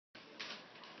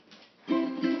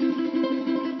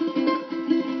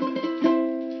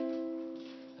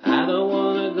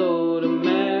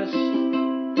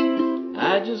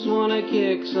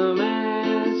kick some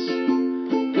ass.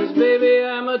 'Cause baby,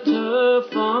 I'm a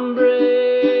tough hombre,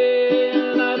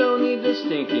 and I don't need to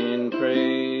stinking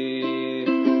pray.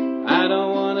 I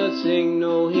don't wanna sing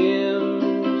no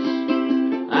hymns,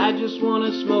 I just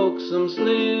wanna smoke some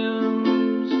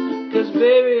Slims. 'Cause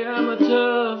baby, I'm a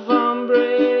tough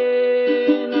hombre,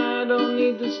 and I don't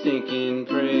need to stinking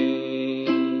pray.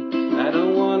 I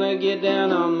don't wanna get down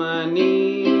on my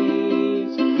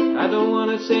knees, I don't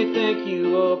wanna say thank you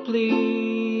or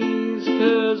please.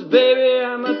 'Cause baby,